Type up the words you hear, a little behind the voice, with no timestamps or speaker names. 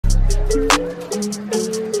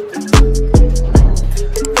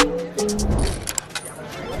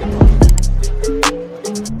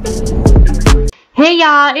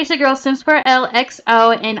y'all, it's your girl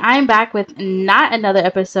Sims4LXO, and I'm back with not another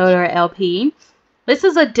episode or LP. This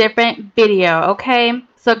is a different video, okay?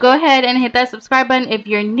 So go ahead and hit that subscribe button if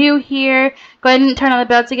you're new here. Go ahead and turn on the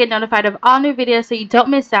bell to get notified of all new videos so you don't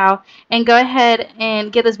miss out. And go ahead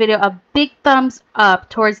and give this video a big thumbs up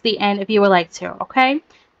towards the end if you would like to, okay?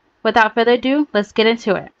 Without further ado, let's get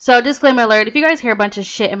into it. So disclaimer alert, if you guys hear a bunch of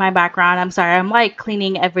shit in my background, I'm sorry. I'm like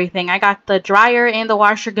cleaning everything. I got the dryer and the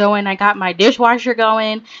washer going. I got my dishwasher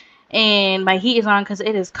going. And my heat is on because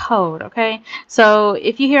it is cold, okay? So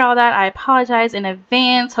if you hear all that, I apologize in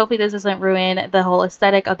advance. Hopefully this doesn't ruin the whole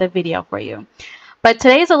aesthetic of the video for you. But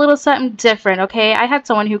today's a little something different, okay? I had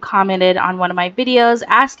someone who commented on one of my videos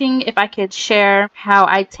asking if I could share how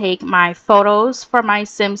I take my photos for my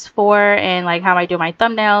Sims 4 and like how I do my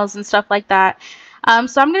thumbnails and stuff like that.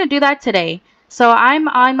 So I'm going to do that today. So I'm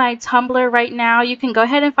on my Tumblr right now. You can go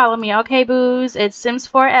ahead and follow me, okay, boos? It's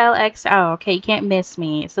Sims4LXO, okay? You can't miss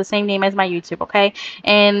me. It's the same name as my YouTube, okay?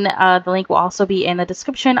 And the link will also be in the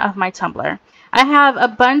description of my Tumblr. I have a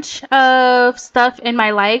bunch of stuff in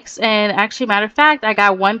my likes, and actually, matter of fact, I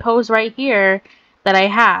got one pose right here that I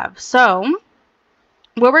have. So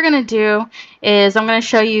what we're going to do is I'm going to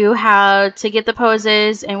show you how to get the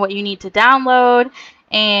poses and what you need to download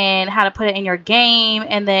and how to put it in your game,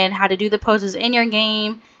 and then how to do the poses in your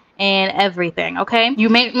game and everything, okay? You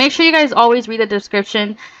make sure you guys always read the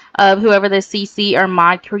description of whoever the CC or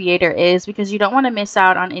mod creator is, because you don't want to miss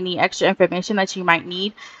out on any extra information that you might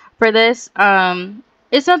need for this.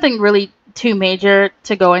 It's nothing really too major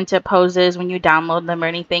to go into poses when you download them or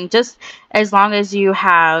anything, just as long as you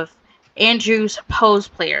have Andrew's pose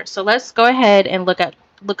player. So let's go ahead and look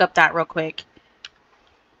up that real quick.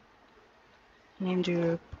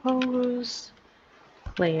 Andrew pose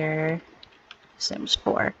player Sims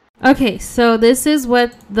 4. Okay, so this is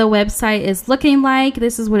what the website is looking like.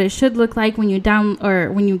 This is what it should look like when you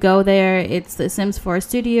when you go there. It's the Sims 4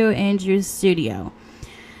 Studio, Andrew's Studio.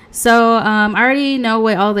 So I already know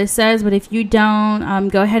what all this says, but if you don't,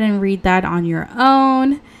 go ahead and read that on your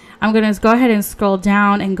own. I'm going to go ahead and scroll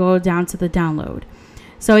down and go down to the download.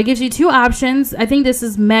 So it gives you two options. I think this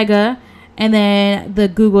is Mega and then the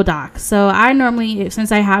Google Docs. So I normally,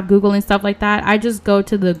 since I have Google and stuff like that, I just go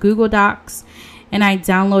to the Google Docs and I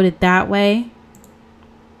download it that way.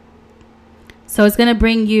 So it's going to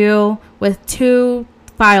bring you with two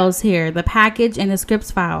files here, the package and the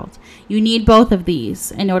scripts files. You need both of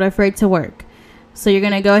these in order for it to work. So you're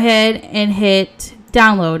going to go ahead and hit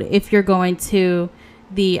download if you're going to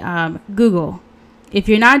the Google. If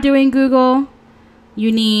you're not doing Google,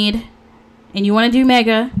 you need, and you want to do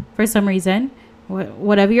Mega for some reason,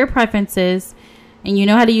 whatever your preference is, and you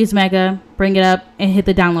know how to use Mega, bring it up and hit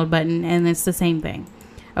the download button, and it's the same thing.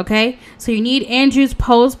 Okay, so you need Andrew's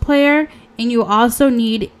pose player, and you also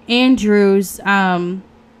need Andrew's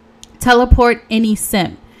teleport any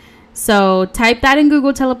sim. So type that in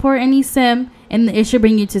Google, teleport any sim, and it should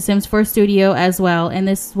bring you to Sims 4 Studio as well. And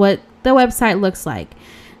this is what the website looks like.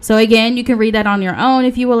 So again, you can read that on your own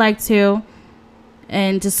if you would like to,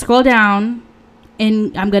 and just scroll down,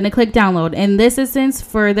 and I'm going to click download. In this instance,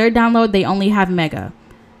 for their download, they only have Mega.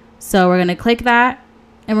 So we're going to click that,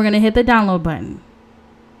 and we're going to hit the download button.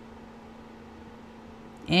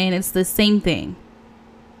 And it's the same thing.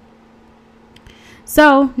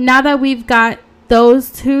 So now that we've got those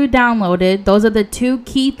two downloaded, those are the two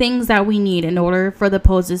key things that we need in order for the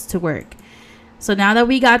poses to work. So now that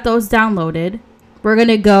we got those downloaded, we're going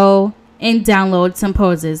to go and download some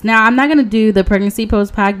poses. Now, I'm not going to do the pregnancy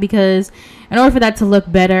pose pack because in order for that to look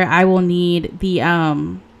better, I will need the,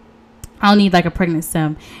 I'll need like a pregnant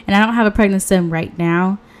sim. And I don't have a pregnant sim right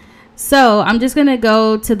now. So I'm just going to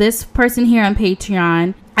go to this person here on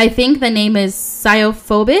Patreon. I think the name is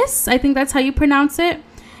Syophobis. I think that's how you pronounce it.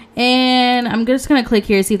 And I'm just going to click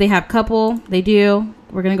here to see if they have couple. They do.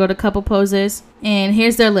 We're going to go to couple poses. And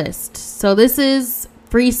here's their list. So this is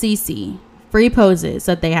free CC. Free poses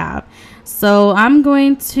that they have. So I'm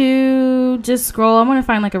going to just scroll. I'm going to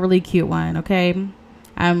find like a really cute one. Okay.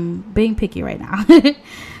 I'm being picky right now.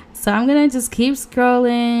 So I'm going to just keep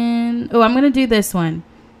scrolling. Oh, I'm going to do this one.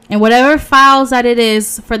 And whatever files that it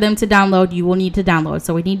is for them to download, you will need to download.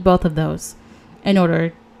 So we need both of those in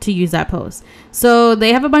order to use that pose. So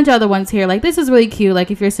they have a bunch of other ones here. Like this is really cute.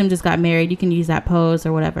 Like if your sim just got married, you can use that pose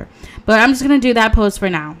or whatever. But I'm just going to do that pose for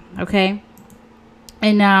now. Okay.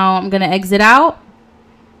 And now I'm going to exit out.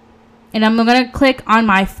 And I'm going to click on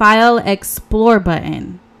my File Explore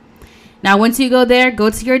button. Now once you go there, go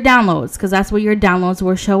to your downloads, because that's where your downloads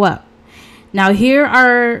will show up. Now here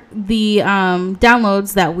are the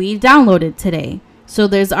downloads that we downloaded today. So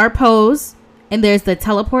there's our pose, and there's the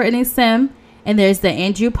teleport in a sim, and there's the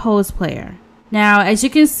Andrew pose player. Now, as you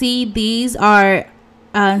can see, these are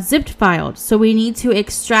zipped filed, so we need to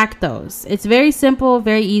extract those. It's very simple,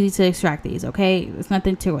 very easy to extract these, okay? There's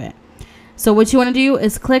nothing to it. So what you want to do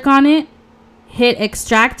is click on it, hit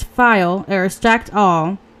extract file or extract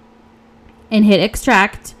all, and hit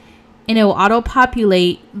extract, and it will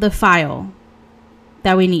auto-populate the file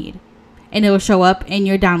that we need. And it will show up in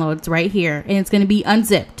your downloads right here, and it's going to be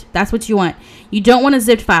unzipped. That's what you want. You don't want a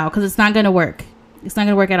zipped file because it's not going to work. It's not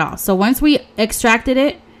going to work at all. So once we extracted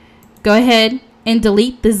it, go ahead and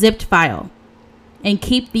delete the zipped file and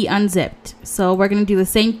keep the unzipped. So we're going to do the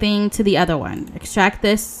same thing to the other one. Extract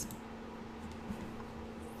this,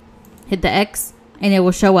 hit the X, and it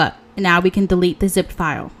will show up. And now we can delete the zipped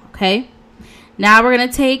file. Okay. Now we're going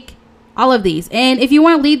to take all of these. And if you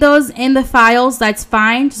want to leave those in the files, that's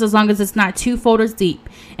fine, just as long as it's not 2 folders deep.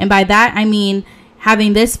 And by that, I mean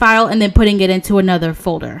having this file and then putting it into another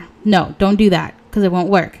folder. No, don't do that because it won't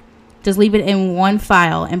work. Just leave it in one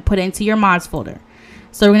file and put it into your mods folder.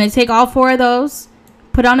 So we're going to take all 4 of those,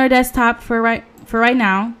 put on our desktop for right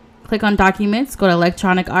now. Click on Documents, go to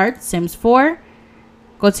Electronic Arts, Sims 4,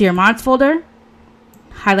 go to your mods folder,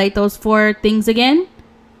 highlight those 4 things again,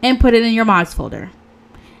 and put it in your mods folder.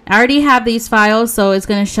 I already have these files, so it's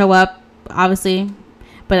going to show up, obviously,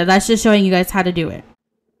 but that's just showing you guys how to do it.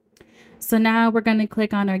 So now we're going to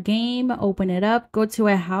click on our game, open it up, go to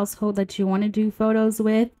a household that you want to do photos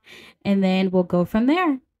with, and then we'll go from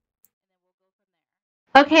there.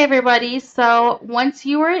 Okay, everybody, so once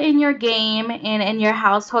you are in your game and in your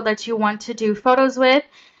household that you want to do photos with,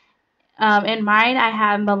 in mine, I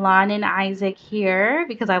have Milan and Isaac here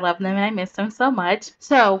because I love them and I miss them so much.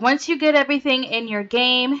 So once you get everything in your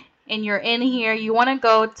game and you're in here, you want to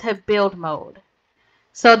go to build mode.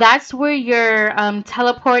 So that's where your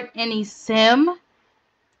teleport any sim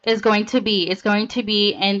is going to be. It's going to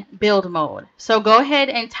be in build mode. So go ahead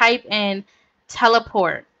and type in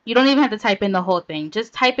teleport. You don't even have to type in the whole thing.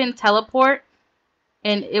 Just type in teleport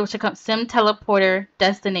and it should come sim teleporter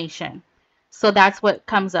destination. So that's what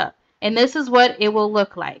comes up. And this is what it will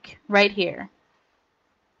look like right here.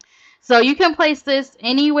 So you can place this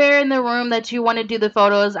anywhere in the room that you want to do the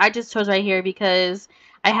photos. I just chose right here because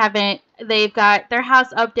they've got their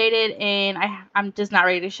house updated and I'm just not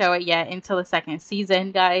ready to show it yet until the 2nd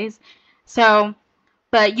season, guys. So,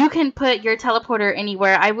 but you can put your teleporter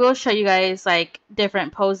anywhere. I will show you guys like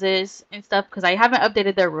different poses and stuff because I haven't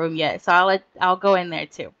updated their room yet. So I'll go in there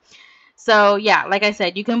too. So yeah, like I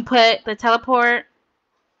said, you can put the teleporter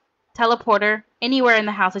anywhere in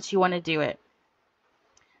the house that you want to do it.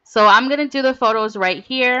 So I'm going to do the photos right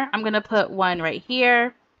here. I'm going to put one right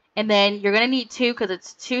here. And then you're going to need 2 because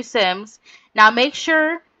it's 2 sims. Now make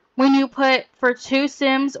sure when you put for 2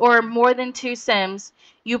 sims or more than 2 sims,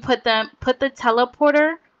 you put the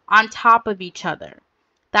teleporter on top of each other.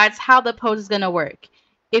 That's how the pose is going to work.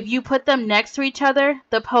 If you put them next to each other,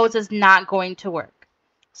 the pose is not going to work.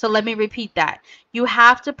 So let me repeat that. You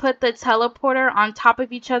have to put the teleporter on top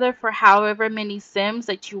of each other for however many sims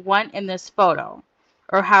that you want in this photo.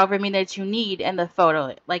 Or however many that you need in the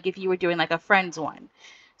photo. Like if you were doing like a friends one.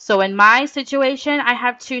 So in my situation, I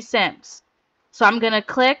have 2 sims. So I'm going to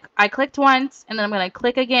click. I clicked once and then I'm going to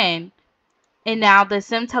click again. And now the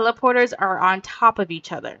sim teleporters are on top of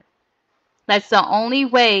each other. That's the only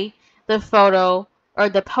way the photo or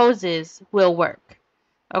the poses will work.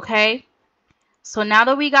 Okay? So now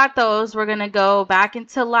that we got those, we're going to go back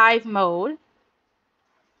into live mode.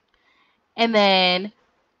 And then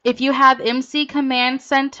if you have MC Command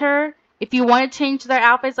Center, if you want to change their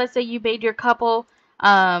outfits, let's say you made your couple's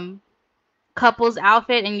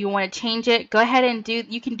outfit and you want to change it, go ahead and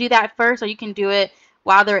you can do that first or you can do it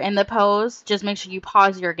while they're in the pose. Just make sure you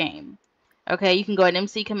pause your game. Okay, you can go at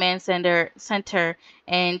MC Command Center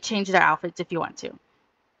and change their outfits if you want to.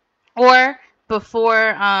 Or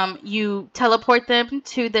before you teleport them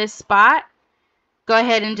to this spot, go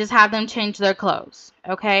ahead and just have them change their clothes.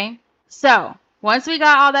 Okay, so once we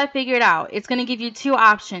got all that figured out, it's going to give you 2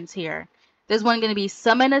 options here. There's one going to be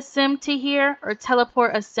summon a sim to here or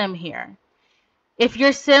teleport a sim here. If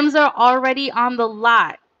your sims are already on the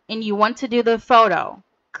lot and you want to do the photo,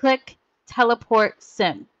 click teleport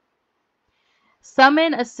sim.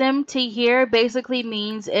 Summon a sim to here basically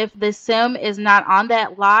means if the sim is not on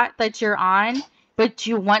that lot that you're on, but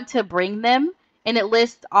you want to bring them, and it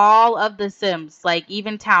lists all of the sims, like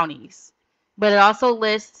even townies. But it also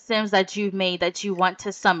lists sims that you've made that you want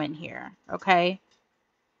to summon here, okay?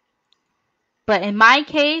 But in my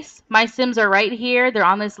case, my sims are right here. They're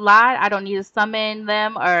on this lot. I don't need to summon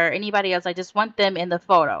them or anybody else. I just want them in the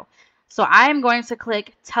photo. So I'm going to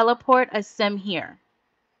click teleport a sim here.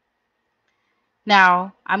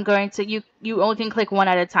 Now, I'm going to, you only can click one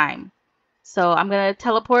at a time. So I'm going to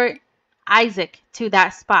teleport Isaac to that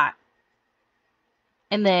spot.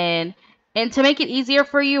 And then, and to make it easier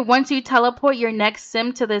for you, once you teleport your next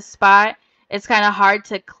sim to this spot, it's kind of hard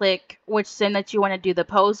to click which sim that you want to do the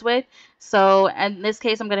pose with. So in this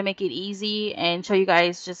case, I'm going to make it easy and show you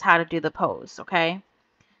guys just how to do the pose, okay?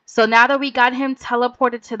 So now that we got him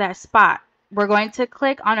teleported to that spot, we're going to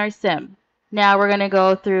click on our sim. Now we're going to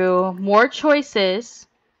go through more choices.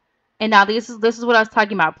 And now this is what I was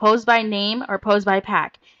talking about, pose by name or pose by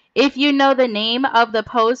pack. If you know the name of the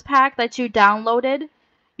pose pack that you downloaded,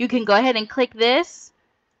 you can go ahead and click this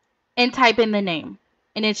and type in the name,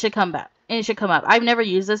 and it should come up. I've never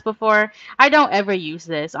used this before. I don't ever use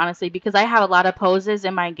this, honestly, because I have a lot of poses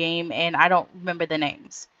in my game and I don't remember the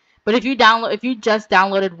names. But if you just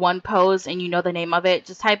downloaded one pose and you know the name of it,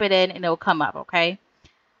 just type it in and it'll come up, okay?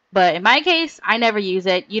 But in my case, I never use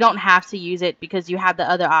it. You don't have to use it because you have the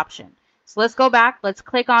other option. So let's go back. Let's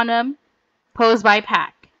click on them. Pose by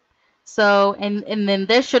pack. So, and then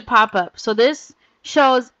this should pop up. So this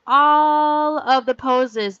shows all of the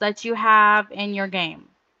poses that you have in your game.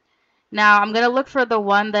 Now, I'm going to look for the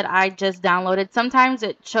one that I just downloaded. Sometimes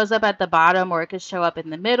it shows up at the bottom or it could show up in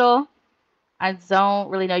the middle. I don't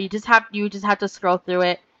really know. You just have to scroll through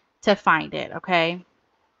it to find it, okay?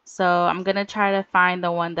 So I'm going to try to find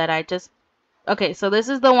the one that I just... Okay, so this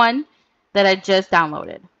is the one that I just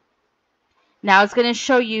downloaded. Now it's going to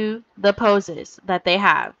show you the poses that they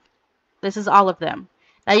have. This is all of them.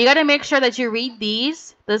 Now you got to make sure that you read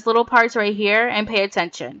these little parts right here and pay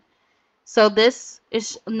attention. So this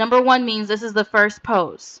is number 1 means this is the first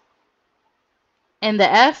pose. And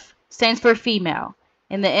the F stands for female.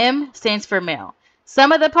 And the M stands for male.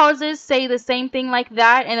 Some of the poses say the same thing like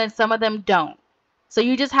that, and then some of them don't. So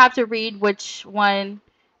you just have to read which one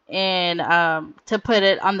and to put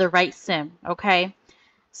it on the right sim, okay?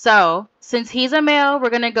 So since he's a male, we're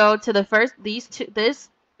gonna go to the first. These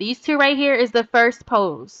two right here is the first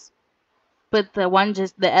pose, but the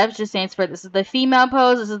F just stands for this is the female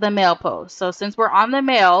pose. This is the male pose. So since we're on the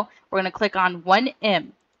male, we're gonna click on 1M,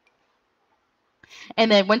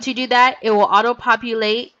 and then once you do that, it will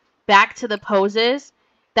auto-populate back to the poses.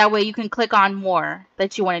 That way you can click on more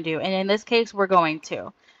that you want to do. And in this case, we're going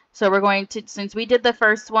to. So we're going to, since we did the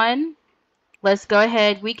first one, let's go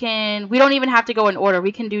ahead. We don't even have to go in order.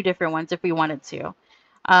 We can do different ones if we wanted to.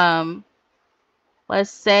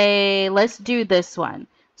 Let's do this one.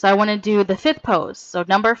 So I want to do the 5th pose. So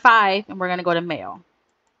number 5, and we're going to go to male.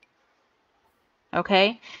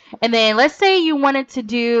 Okay. And then let's say you wanted to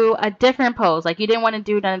do a different pose. Like you didn't want to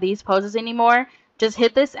do none of these poses anymore. Just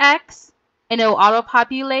hit this X. And it will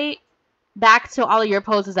auto-populate back to all of your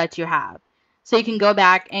poses that you have. So you can go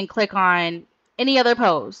back and click on any other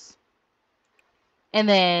pose. And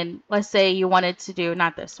then let's say you wanted to do,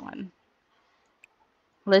 not this one.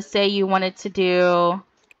 Let's say you wanted to do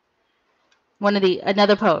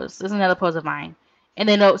another pose. This is another pose of mine. And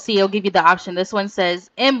then it'll give you the option. This one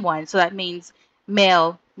says M1. So that means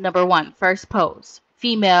male number 1, first pose.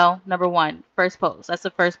 Female number 1, first pose. That's the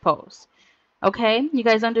first pose. Okay, you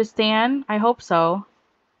guys understand? I hope so.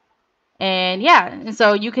 And yeah, and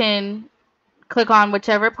so you can click on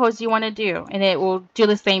whichever pose you want to do, and it will do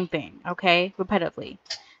the same thing, okay, repetitively.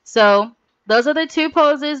 So those are the 2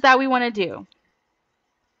 poses that we want to do.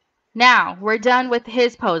 Now, we're done with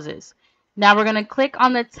his poses. Now we're going to click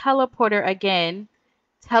on the teleporter again,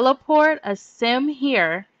 teleport a sim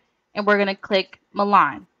here, and we're going to click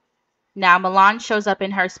Milan. Now Milan shows up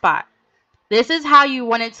in her spot. This is how you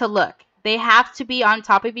want it to look. They have to be on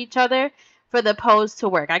top of each other for the pose to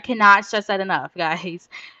work. I cannot stress that enough, guys.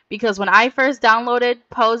 Because when I first downloaded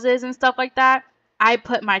poses and stuff like that, I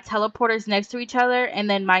put my teleporters next to each other, and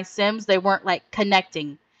then my sims, they weren't like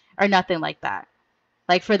connecting or nothing like that.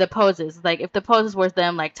 Like for the poses, like if the poses were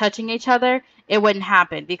them like touching each other, it wouldn't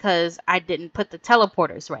happen because I didn't put the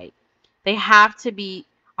teleporters right. They have to be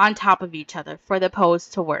on top of each other for the pose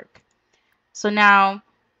to work. So now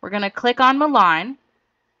we're going to click on Milan.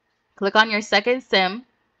 Click on your second sim,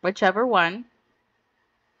 whichever one.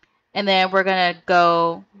 And then we're going to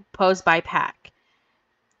go pose by pack.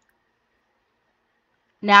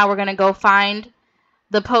 Now we're going to go find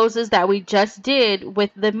the poses that we just did with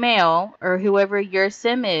the male or whoever your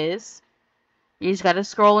sim is. You just got to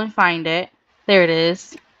scroll and find it. There it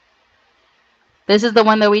is. This is the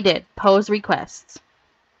one that we did, pose requests.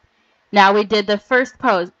 Now we did the first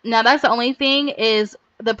pose. Now that's the only thing is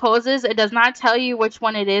the poses, it does not tell you which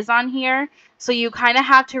one it is on here. So you kind of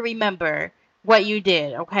have to remember what you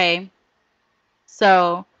did, okay?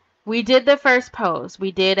 So we did the first pose.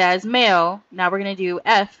 We did as male. Now we're going to do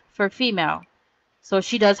F for female. So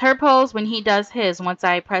she does her pose when he does his once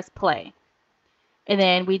I press play. And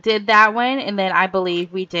then we did that one. And then I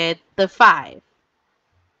believe we did the 5.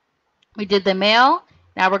 We did the male.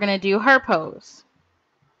 Now we're going to do her pose.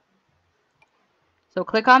 So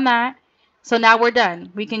click on that. So now we're done.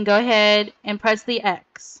 We can go ahead and press the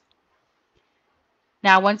X.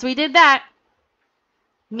 Now once we did that,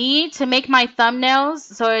 to make my thumbnails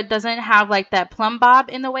so it doesn't have like that plumb bob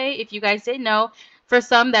in the way, if you guys didn't know, for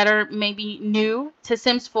some that are maybe new to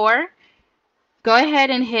Sims 4, go ahead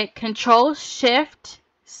and hit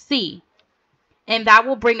Control-Shift-C, and that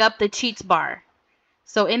will bring up the cheats bar.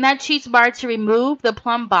 So in that cheats bar, to remove the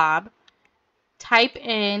plumb bob, type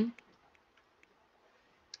in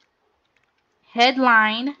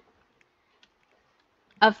headline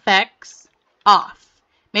effects off.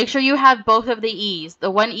 Make sure you have both of the E's, the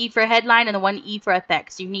one E for headline and the one E for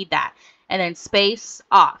effects. You need that. And then space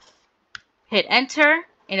off. Hit enter,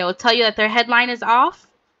 and it will tell you that their headline is off.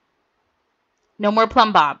 No more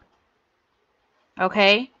plumb bob.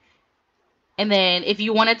 Okay? And then if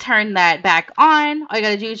you want to turn that back on, all you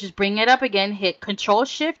got to do is just bring it up again, hit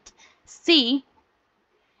Control-Shift-C,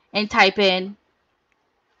 and type in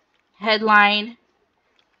headline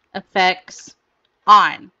effects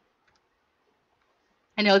on.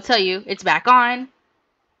 And it'll tell you it's back on.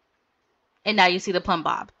 And now you see the plumb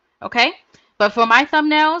bob. Okay? But for my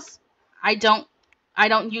thumbnails, I don't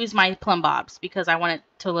use my plumb bobs because I want it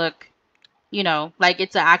to look, you know, like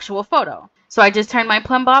it's an actual photo. So I just turned my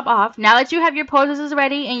plumb bob off. Now that you have your poses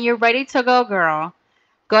ready and you're ready to go, girl,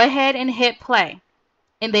 go ahead and hit play.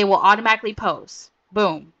 And they will automatically pose.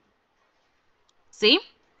 Boom. See?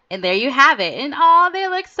 And there you have it. And oh, they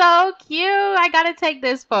look so cute. I gotta take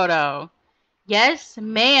this photo. Yes,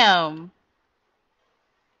 ma'am.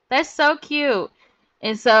 That's so cute.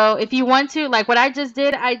 And so if you want to, like what I just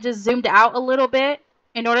did, I just zoomed out a little bit.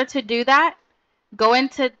 In order to do that, go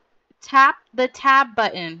into tap the tab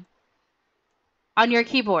button on your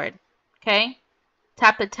keyboard. Okay?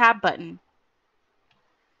 Tap the tab button.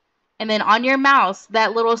 And then on your mouse,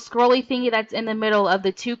 that little scrolly thingy that's in the middle of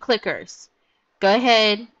the 2 clickers, go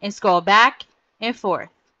ahead and scroll back and forth.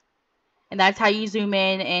 And that's how you zoom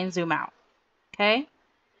in and zoom out. Okay?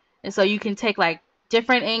 And so you can take like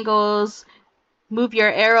different angles, move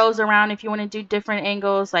your arrows around if you want to do different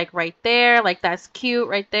angles, like right there, like that's cute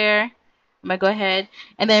right there. I'm going to go ahead.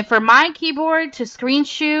 And then for my keyboard to screen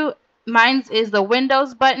shoot, mine is the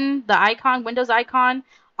Windows button, the icon, Windows icon,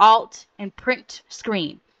 Alt, and print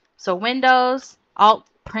screen. So Windows, Alt,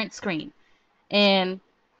 print screen. And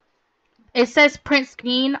it says print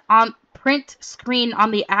screen on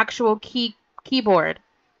the actual keyboard.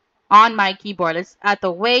 On my keyboard, it's at the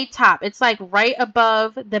way top. It's like right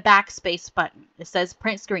above the backspace button. It says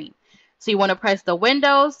print screen. So you want to press the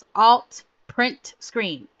Windows, Alt, print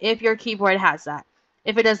screen if your keyboard has that.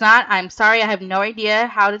 If it does not, I'm sorry, I have no idea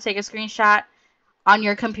how to take a screenshot on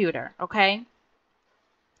your computer, okay?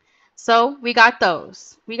 So we got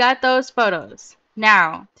those. We got those photos.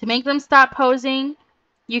 Now, to make them stop posing,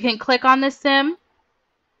 you can click on the sim,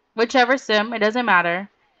 whichever sim, it doesn't matter.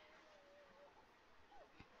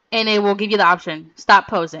 And it will give you the option, stop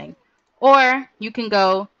posing. Or you can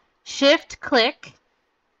go shift click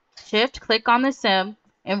on the sim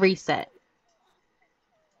and reset.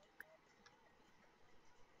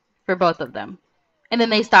 For both of them. And then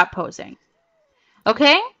they stop posing.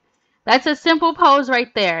 Okay? That's a simple pose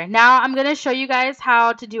right there. Now I'm going to show you guys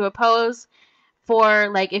how to do a pose for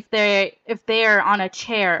like if they're on a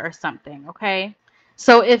chair or something, okay?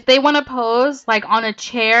 So if they want to pose like on a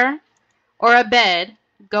chair or a bed,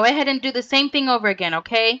 go ahead and do the same thing over again,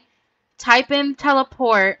 okay? Type in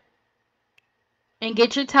teleport and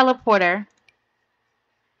get your teleporter.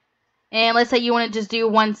 And let's say you want to just do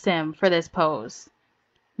one sim for this pose.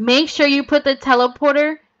 Make sure you put the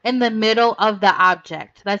teleporter in the middle of the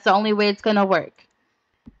object. That's the only way it's going to work.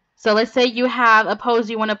 So let's say you have a pose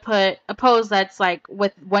you want to put, a pose that's like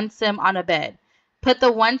with one sim on a bed. Put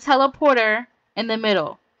the one teleporter in the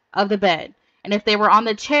middle of the bed. And if they were on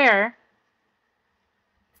the chair,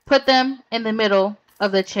 put them in the middle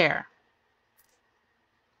of the chair.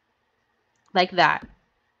 Like that.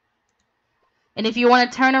 And if you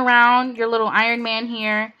want to turn around your little Iron Man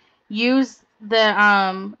here, use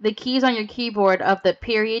the keys on your keyboard of the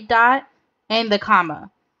period dot and the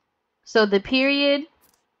comma. So the period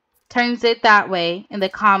turns it that way and the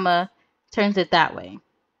comma turns it that way.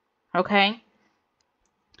 Okay?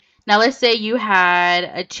 Now let's say you had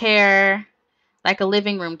a chair, like a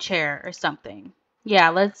living room chair or something. Yeah,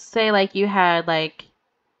 let's say like you had like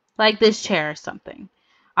this chair or something.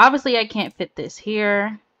 Obviously I can't fit this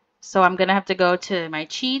here, so I'm gonna have to go to my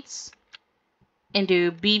cheats and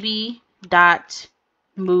do bb.move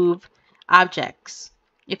objects.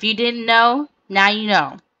 If you didn't know, Now you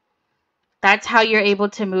know. That's how you're able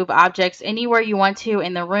to move objects anywhere you want to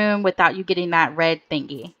in the room without you getting that red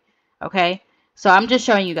thingy. Okay? So I'm just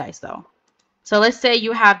showing you guys though. So let's say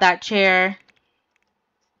you have that chair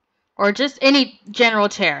or just any general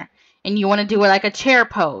chair and you want to do it like a chair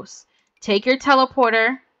pose. Take your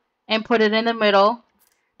teleporter and put it in the middle.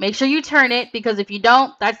 Make sure you turn it because if you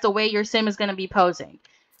don't, that's the way your sim is going to be posing.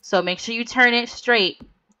 So make sure you turn it straight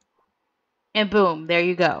and boom, there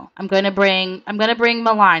you go. I'm going to bring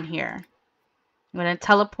Milan here. I'm going to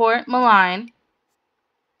teleport Milan.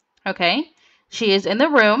 Okay. She is in the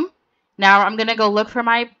room. Now I'm going to go look for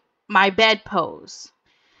my bed pose.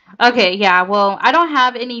 Okay, yeah, well, I don't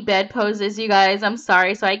have any bed poses, you guys. I'm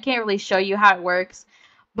sorry, so I can't really show you how it works.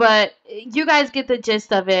 But you guys get the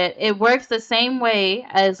gist of it. It works the same way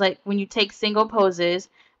as like when you take single poses,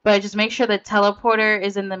 but just make sure the teleporter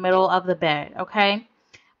is in the middle of the bed, okay?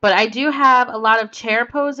 But I do have a lot of chair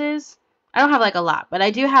poses. I don't have like a lot, but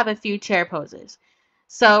I do have a few chair poses.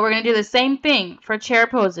 So we're going to do the same thing for chair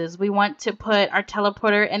poses. We want to put our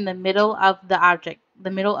teleporter in the middle of the object,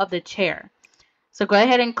 the middle of the chair. So go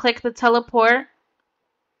ahead and click the teleport.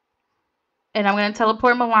 And I'm going to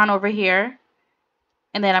teleport Milan over here.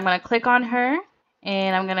 And then I'm going to click on her.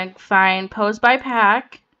 And I'm going to find pose by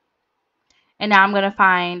pack. And now I'm going to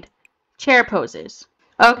find chair poses.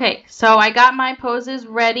 Okay, so I got my poses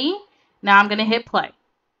ready. Now I'm going to hit play.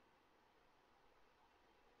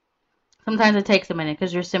 Sometimes it takes a minute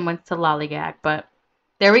because your sim wants to lollygag. But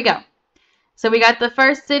there we go. So we got the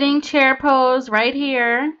first sitting chair pose right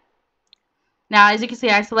here. Now, as you can see,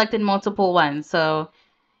 I selected multiple ones. So,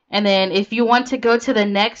 and then if you want to go to the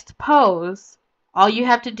next pose, all you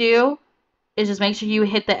have to do is just make sure you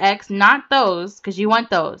hit the X, not those, because you want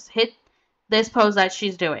those. Hit this pose that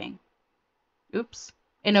she's doing. Oops.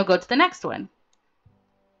 And it'll go to the next one.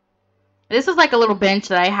 This is like a little bench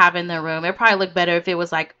that I have in the room. It'd probably look better if it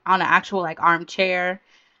was like on an actual like armchair.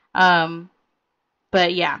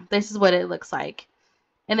 But yeah, this is what it looks like.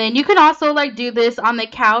 And then you can also like do this on the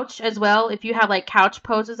couch as well. If you have like couch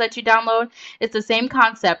poses that you download, it's the same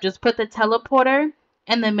concept. Just put the teleporter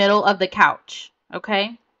in the middle of the couch.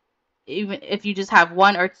 Okay. Even if you just have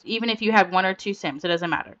one or even if you have one or two sims, it doesn't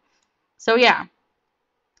matter. So yeah,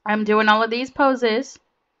 I'm doing all of these poses.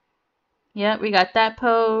 Yep, we got that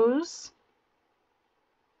pose.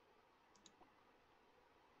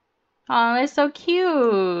 Oh, that's so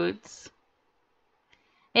cute.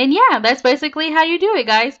 And yeah, that's basically how you do it,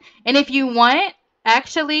 guys. And if you want,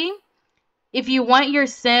 actually, if you want your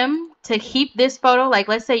sim to keep this photo, like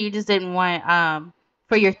let's say you just didn't want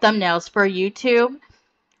for your thumbnails for YouTube,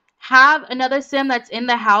 have another sim that's in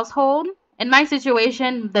the household. In my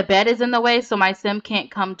situation, the bed is in the way, so my sim can't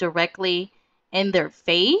come directly in their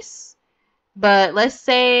face. But let's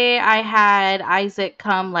say I had Isaac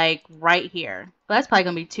come like right here. Well, that's probably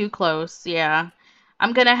going to be too close. Yeah.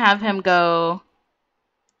 I'm going to have him go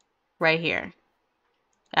right here,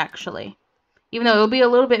 actually. Even though it'll be a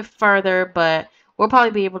little bit further, but we'll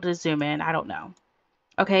probably be able to zoom in. I don't know.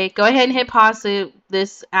 Okay, go ahead and hit pause so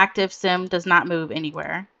this active sim does not move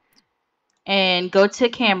anywhere. And go to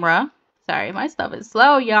camera. Sorry, my stuff is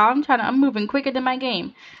slow, y'all. I'm moving quicker than my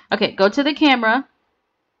game. Okay, go to the camera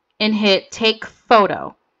and hit take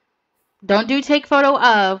photo. Don't do take photo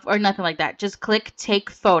of or nothing like that. Just click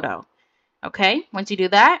take photo. Okay, once you do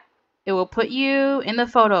that, it will put you in the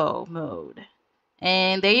photo mode.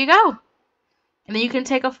 And there you go. And then you can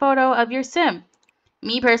take a photo of your sim.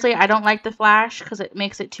 Me personally, I don't like the flash because it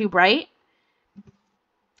makes it too bright.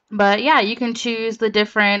 But yeah, you can choose the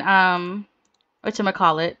different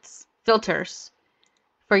whatchamacallits, filters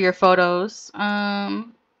for your photos. That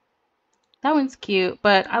one's cute,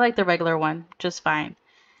 but I like the regular one just fine.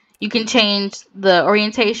 You can change the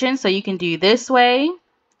orientation, so you can do this way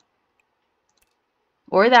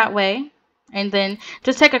or that way. And then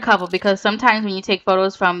just take a couple, because sometimes when you take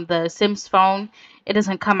photos from the Sim's phone, it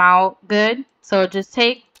doesn't come out good. So just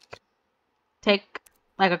take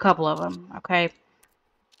like a couple of them, okay?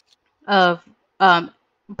 Of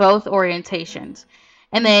both orientations.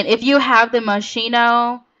 And then if you have the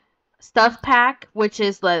Moschino stuff pack, which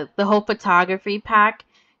is the whole photography pack,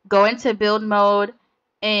 go into build mode,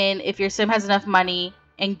 and if your sim has enough money,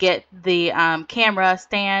 and get the camera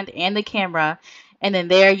stand and the camera, and then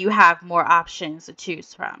there you have more options to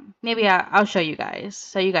choose from. Maybe I'll show you guys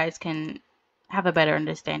so you guys can have a better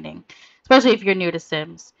understanding, especially if you're new to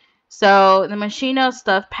Sims. So the Moschino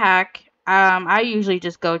stuff pack, I usually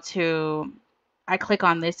just go to, I click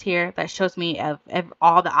on this here that shows me of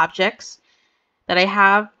all the objects that I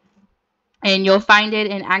have, and you'll find it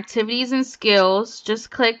in activities and skills.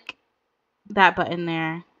 Just click that button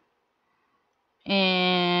there.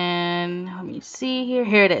 And let me see here.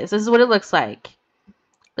 Here it is. This is what it looks like.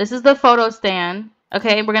 This is the photo stand.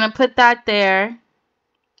 Okay, we're going to put that there.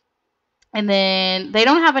 And then they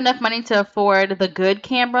don't have enough money to afford the good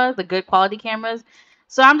camera, the good quality cameras.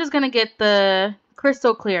 So I'm just going to get the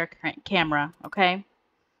crystal clear camera, okay?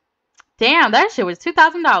 Damn, that shit was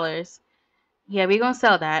 $2,000. Yeah, we're going to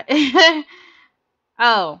sell that.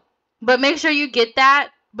 Oh, but make sure you get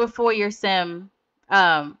that before your sim,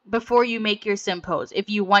 before you make your sim pose, if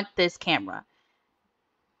you want this camera.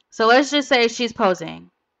 So let's just say she's posing.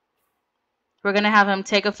 We're going to have him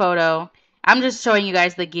take a photo. I'm just showing you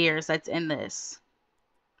guys the gears that's in this.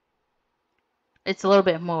 It's a little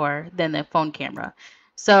bit more than the phone camera.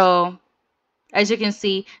 So as you can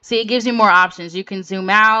see, it gives you more options. You can zoom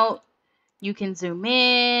out, you can zoom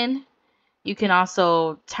in, you can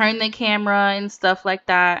also turn the camera and stuff like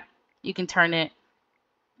that. You can turn it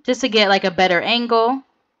just to get like a better angle,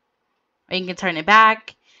 or you can turn it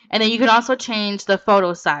back. And then you can also change the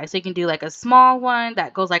photo size. So you can do like a small one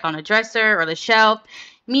that goes like on a dresser or the shelf,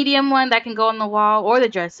 medium one that can go on the wall or the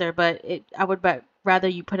dresser, but I would rather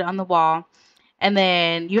you put it on the wall. And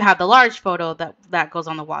then you have the large photo that goes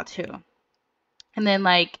on the wall too. And then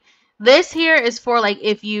like this here is for like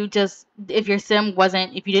if you didn't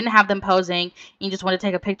have them posing and you just want to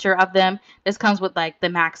take a picture of them. This comes with like the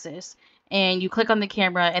maxes. And you click on the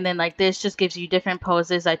camera and then like this just gives you different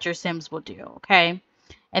poses that your sims will do, okay?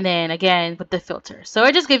 And then again with the filter. So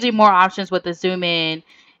it just gives you more options with the zoom in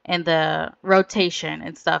and the rotation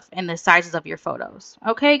and stuff and the sizes of your photos.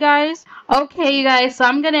 Okay, guys? Okay, you guys, so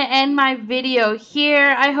I'm going to end my video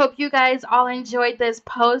here. I hope you guys all enjoyed this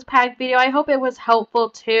pose pack video. I hope it was helpful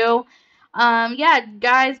too. Yeah,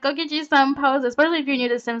 guys, go get you some poses, especially if you're new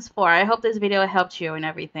to Sims 4. I hope this video helped you and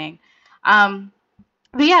everything.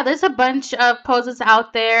 But yeah, there's a bunch of poses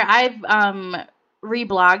out there. I've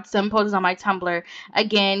reblogged some poses on my Tumblr.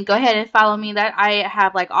 Again, go ahead and follow me. That I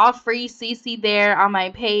have like all free CC there on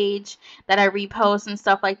my page that I repost and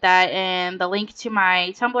stuff like that. And the link to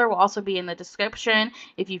my Tumblr will also be in the description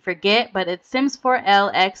if you forget. But it's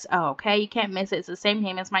Sims4LXO, okay? You can't miss it. It's the same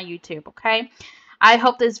name as my YouTube, okay? I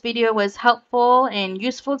hope this video was helpful and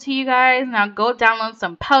useful to you guys. Now go download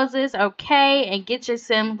some poses, okay? And get your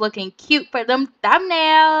sim looking cute for them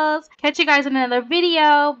thumbnails. Catch you guys in another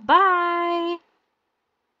video. Bye!